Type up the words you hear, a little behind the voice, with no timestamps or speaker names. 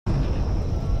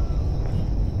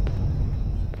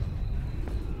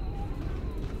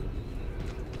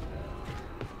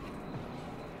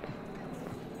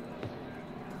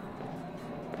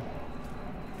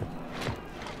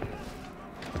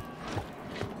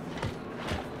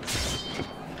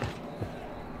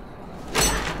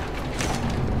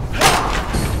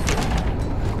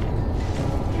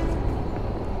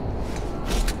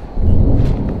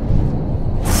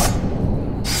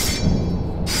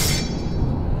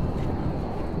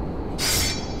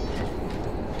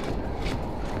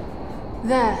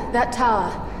There, that tower.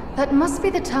 That must be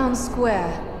the town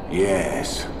square.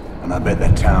 Yes, and I bet the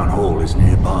town hall is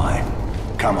nearby.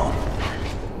 Come on.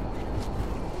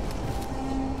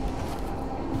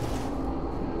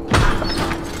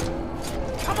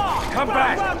 Come on! Come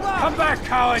back! Come back,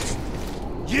 cowards!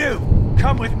 You!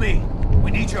 Come with me!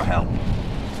 We need your help.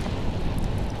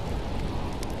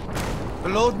 The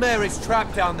Lord Mayor is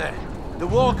trapped down there. The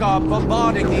War Guard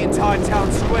bombarding the entire town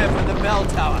square from the bell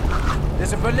tower.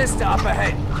 There's a ballista up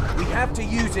ahead. We have to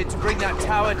use it to bring that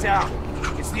tower down.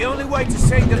 It's the only way to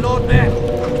save the Lord Mayor.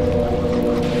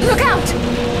 Look out!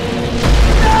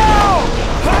 No!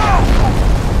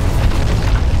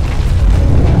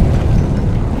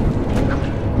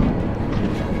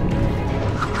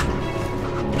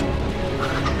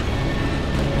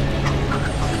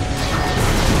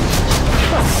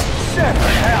 Seven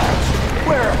hells!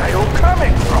 Where are they all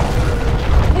coming from?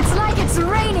 It's like it's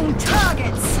raining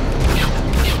targets!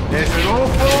 There's an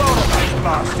awful lot of those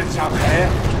bastards up there.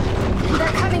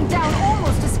 They're coming down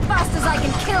almost as fast as I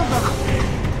can kill them!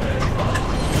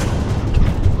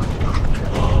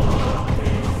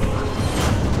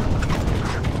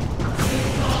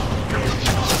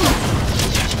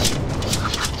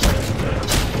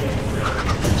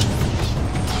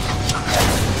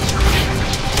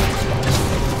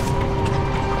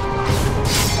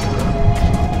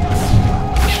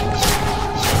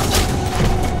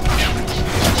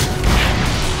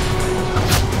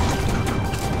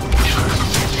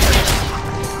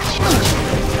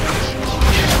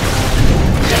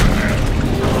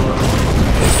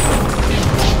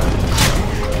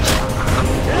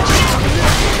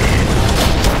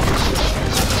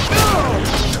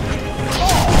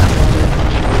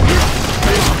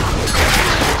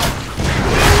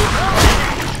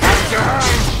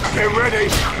 Get ready!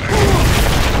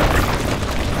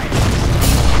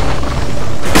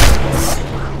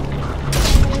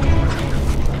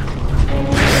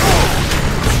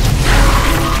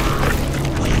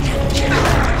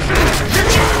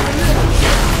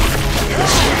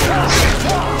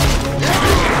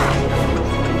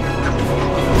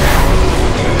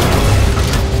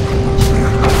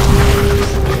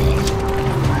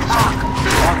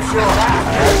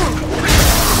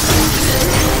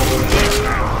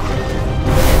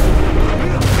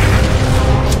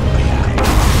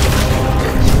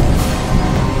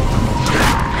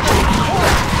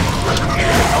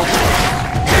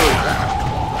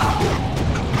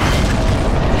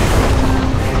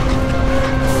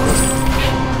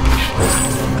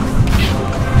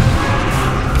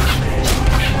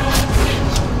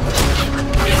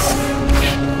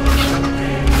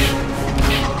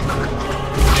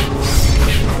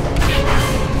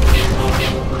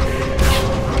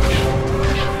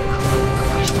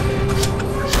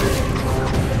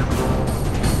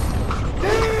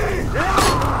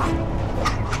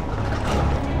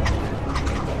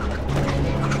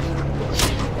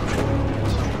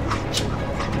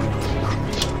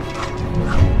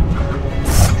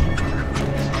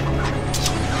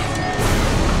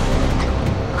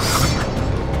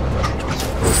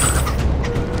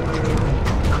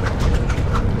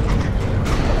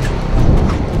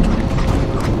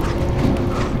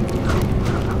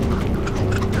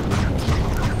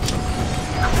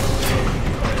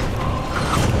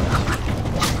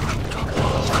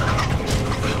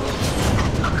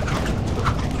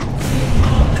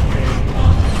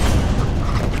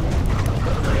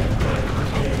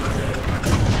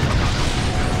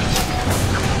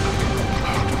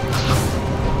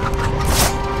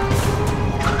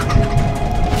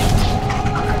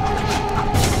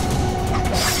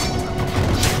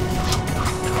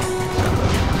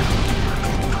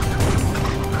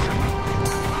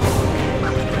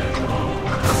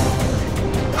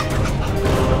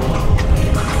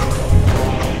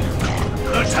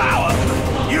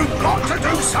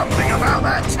 Something about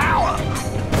that tower!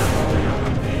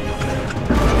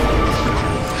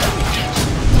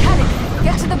 Callum,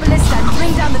 get to the ballista and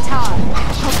bring down the tower.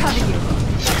 I'll cover you.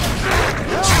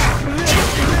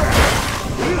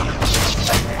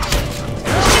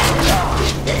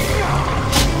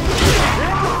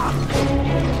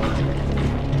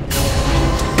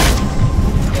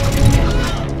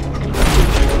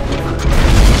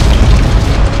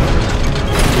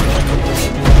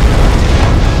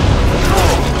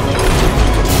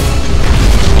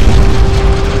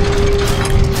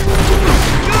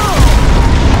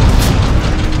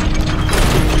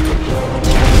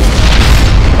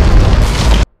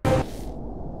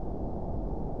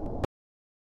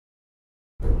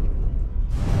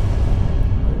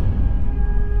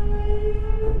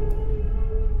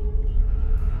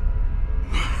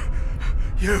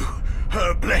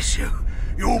 Bless you.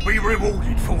 You'll be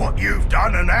rewarded for what you've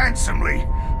done, and handsomely.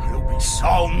 There'll be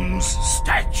songs,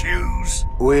 statues.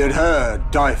 We had heard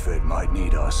Dyfed might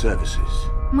need our services.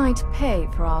 Might pay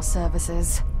for our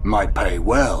services. Might pay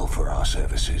well for our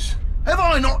services. Have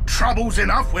I not troubles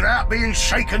enough without being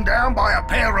shaken down by a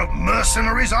pair of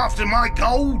mercenaries after my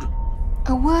gold?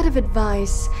 A word of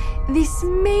advice. This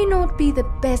may not be the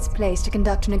best place to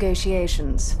conduct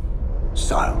negotiations.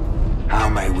 So, how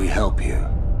may we help you?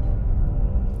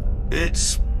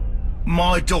 It's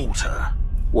my daughter.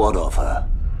 What of her?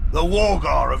 The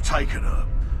Wargar have taken her.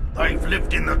 They've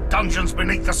lived in the dungeons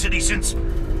beneath the city since,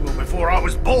 well, before I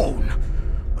was born.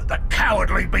 But the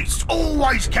cowardly beasts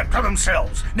always kept to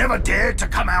themselves, never dared to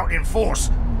come out in force.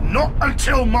 Not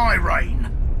until my reign.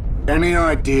 Any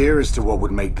idea as to what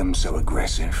would make them so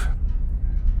aggressive?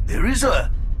 There is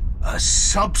a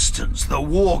substance the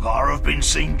Wargar have been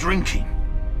seen drinking.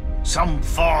 Some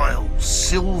vile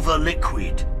silver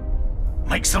liquid.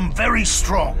 Makes them very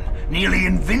strong, nearly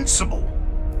invincible.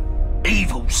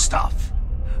 Evil stuff.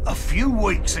 A few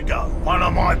weeks ago, one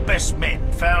of my best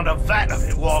men found a vat of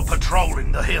it while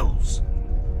patrolling the hills.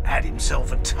 Had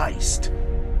himself a taste.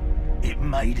 It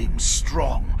made him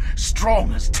strong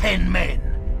as 10 men.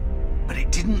 But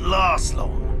it didn't last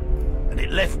long, and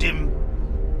it left him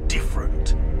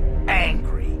different,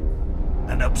 angry,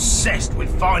 and obsessed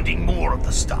with finding more of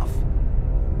the stuff.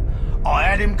 I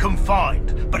had him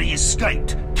confined, but he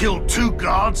escaped, killed 2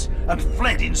 guards, and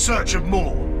fled in search of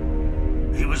more.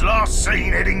 He was last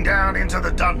seen heading down into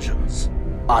the dungeons.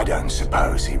 I don't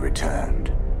suppose he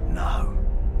returned. No.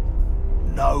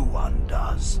 No one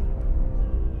does.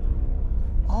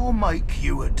 I'll make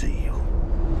you a deal.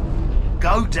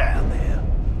 Go down there,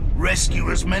 rescue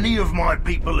as many of my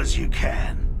people as you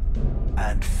can,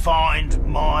 and find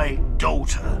my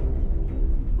daughter.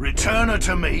 Return her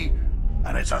to me,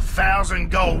 and it's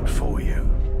 1,000 gold for you.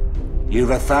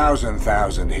 You've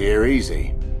 1,000 here,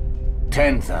 easy.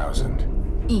 10,000.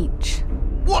 Each.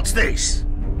 What's this?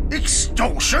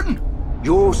 Extortion?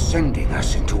 You're sending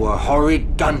us into a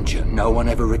horrid dungeon no one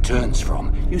ever returns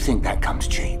from. You think that comes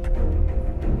cheap?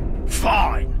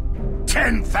 Fine.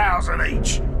 10,000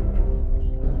 each.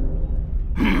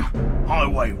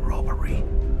 Highway robbery.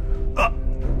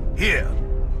 Here.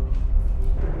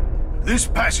 This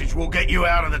passage will get you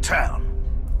out of the town.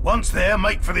 Once there,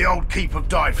 make for the old keep of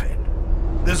Dyfed.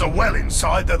 There's a well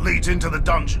inside that leads into the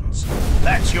dungeons.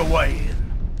 That's your way in.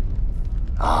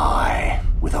 Aye,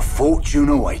 with a fortune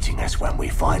awaiting us when we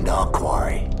find our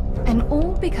quarry. And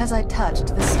all because I touched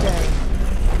the stone.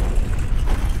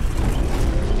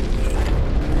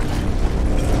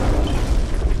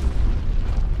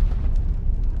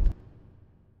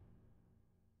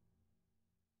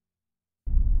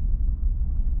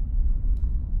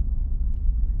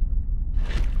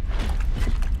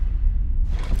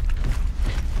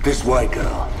 This way,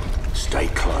 girl. Stay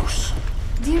close.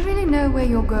 Do you really know where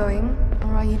you're going,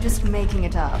 or are you just making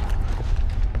it up?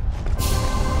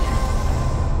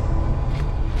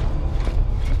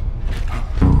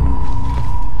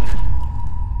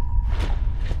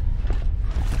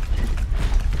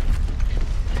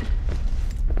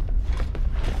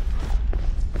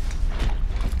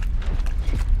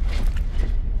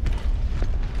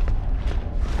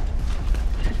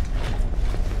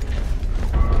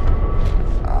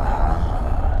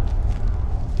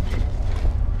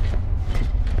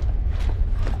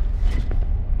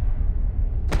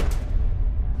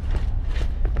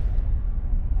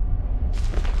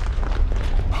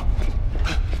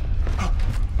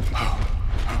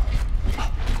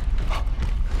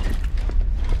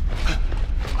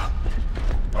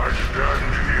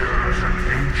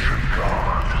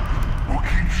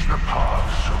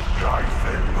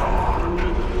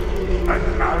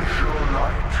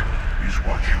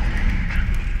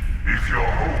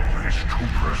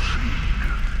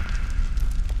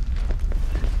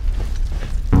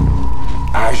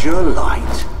 Azure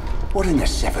Light? What in the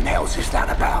seven hells is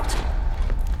that about?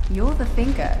 You're the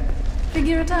thinker.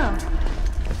 Figure it out.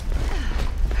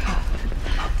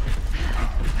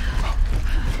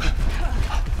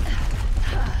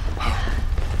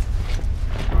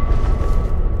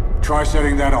 Try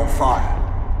setting that on fire.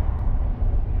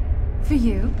 For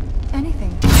you,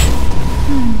 anything.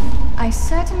 I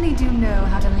certainly do know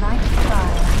how to light a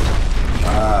fire.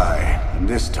 Aye, and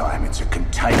this time it's a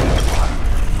contained one.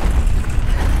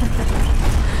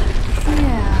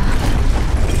 Yeah.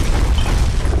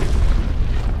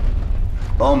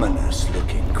 Ominous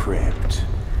looking crypt.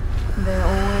 There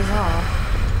always are.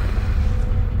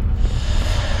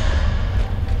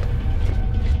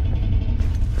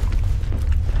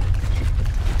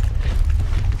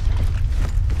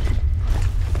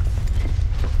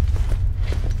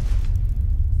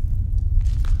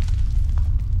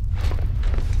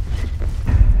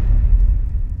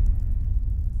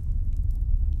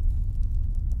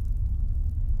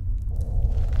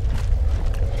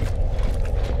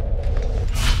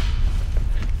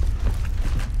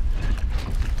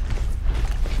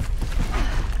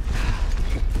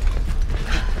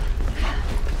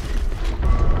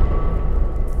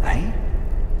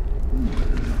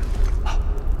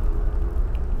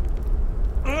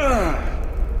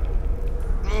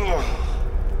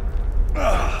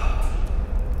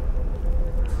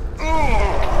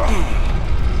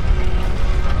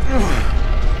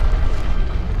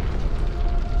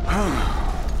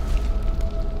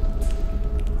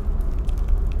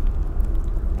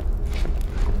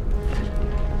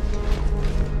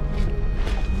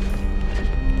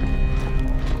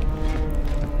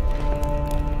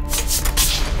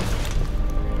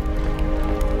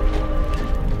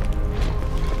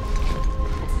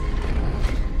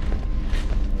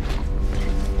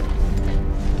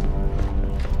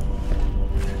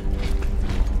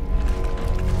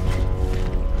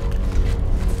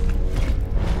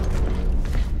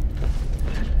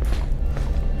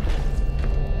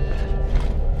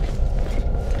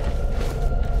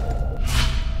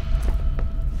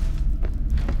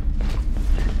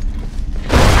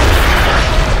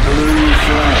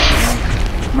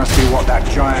 must be what that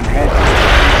giant head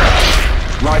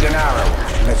is. Ride an arrow.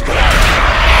 Let's get out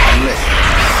and listen.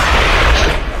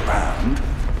 Around.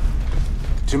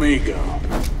 Tamego.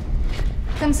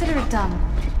 Consider it done.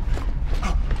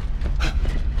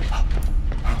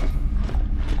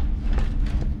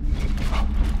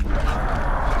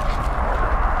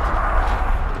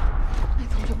 I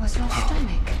thought it was your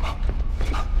stomach.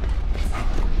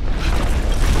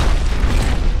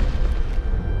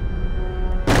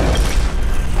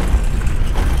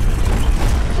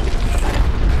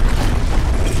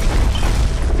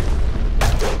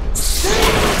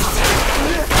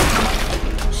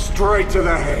 Straight to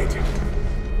the head.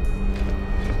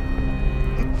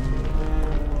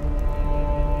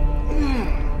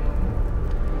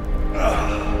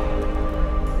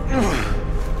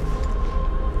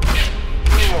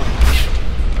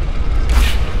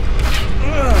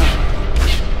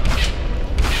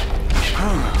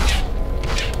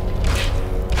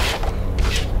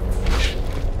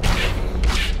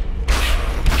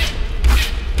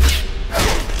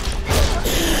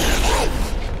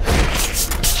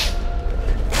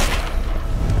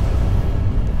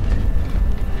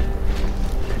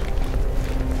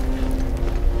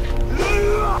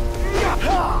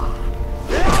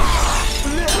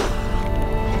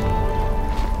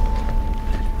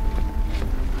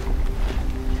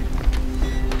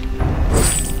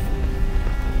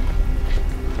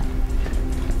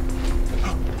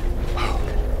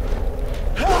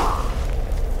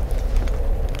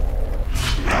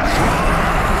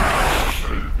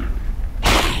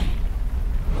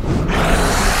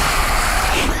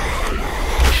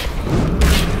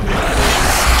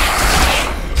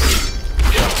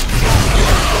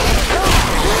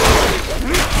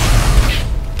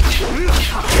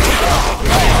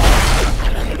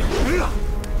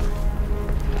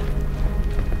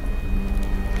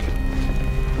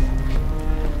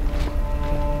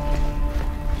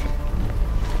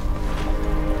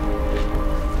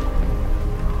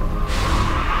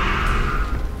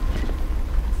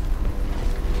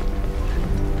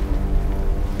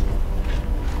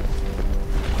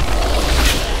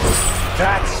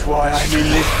 That's why I'm in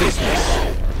this business.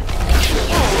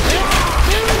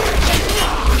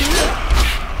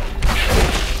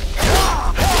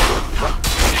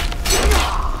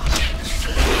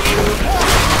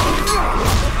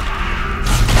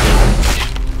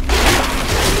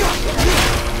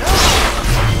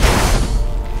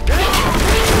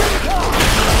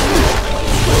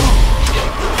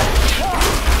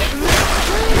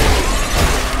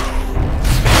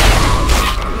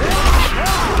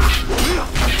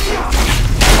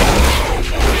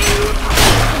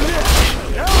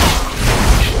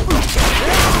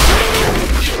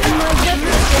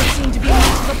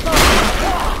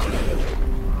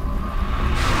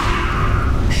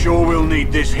 Sure we'll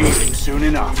need this healing soon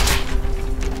enough.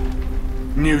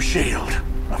 New shield.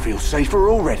 I feel safer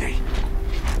already.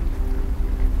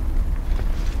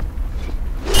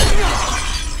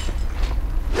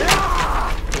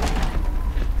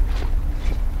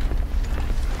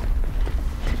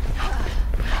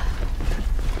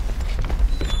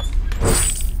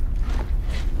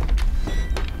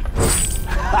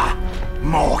 Ha!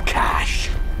 More cash.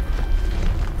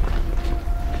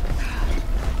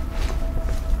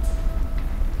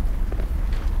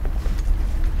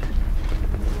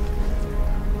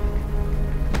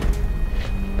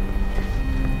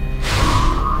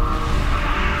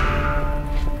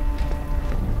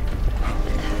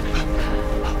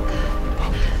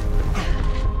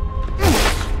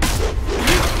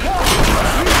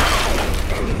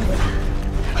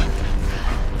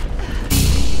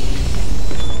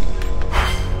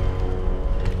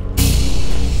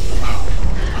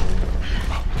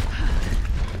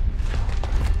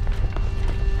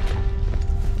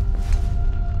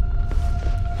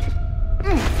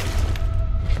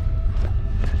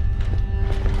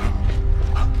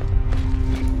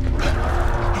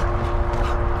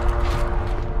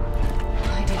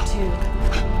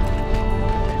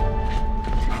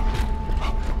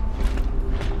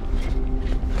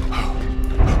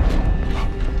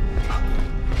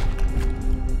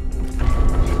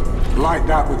 Light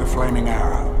that with a flaming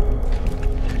arrow.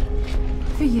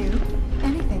 For you,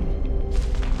 anything.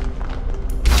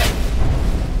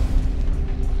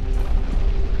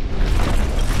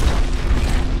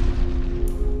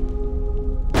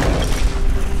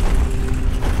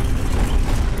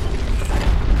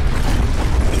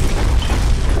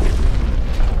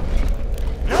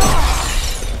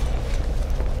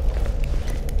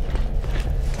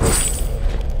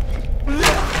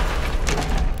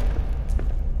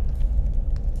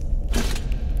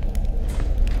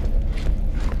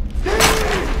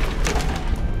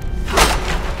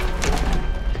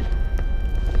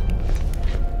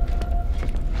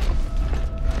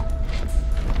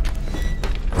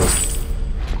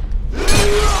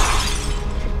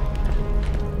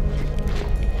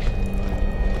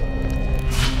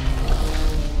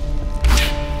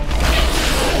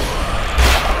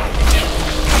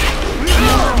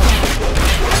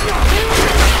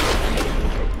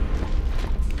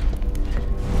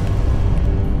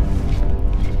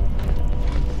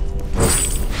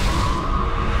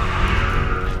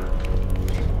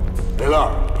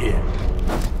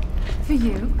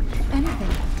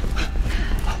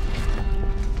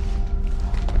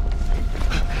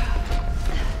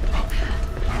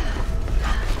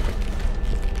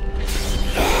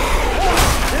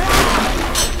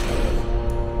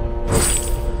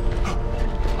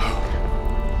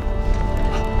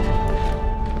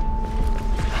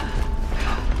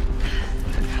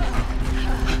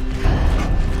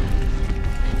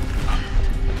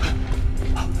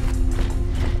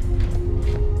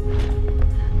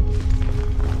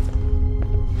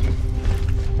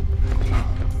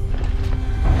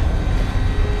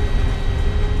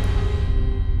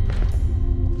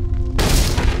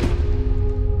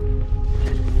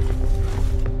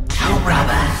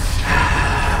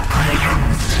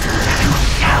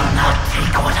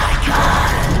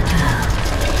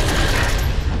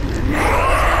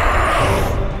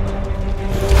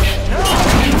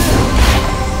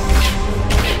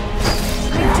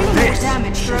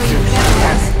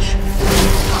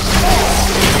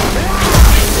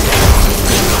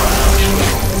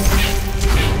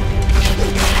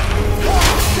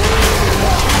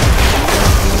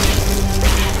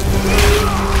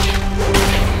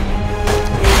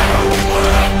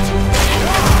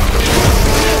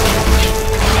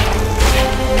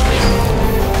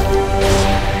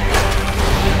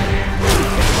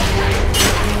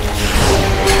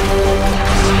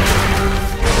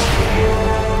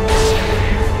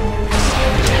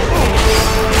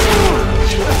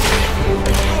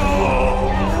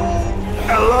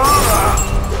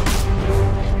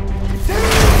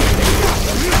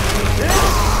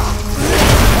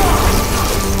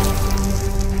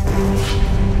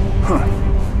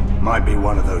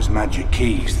 one of those magic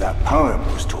keys that poem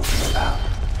was talking about.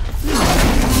 So,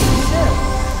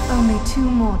 only 2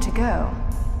 more to go.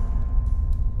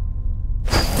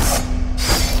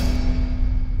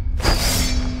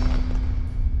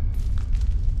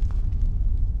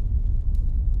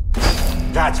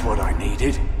 That's what I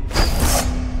needed.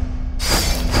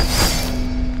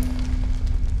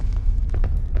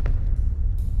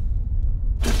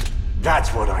 That's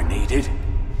what I needed.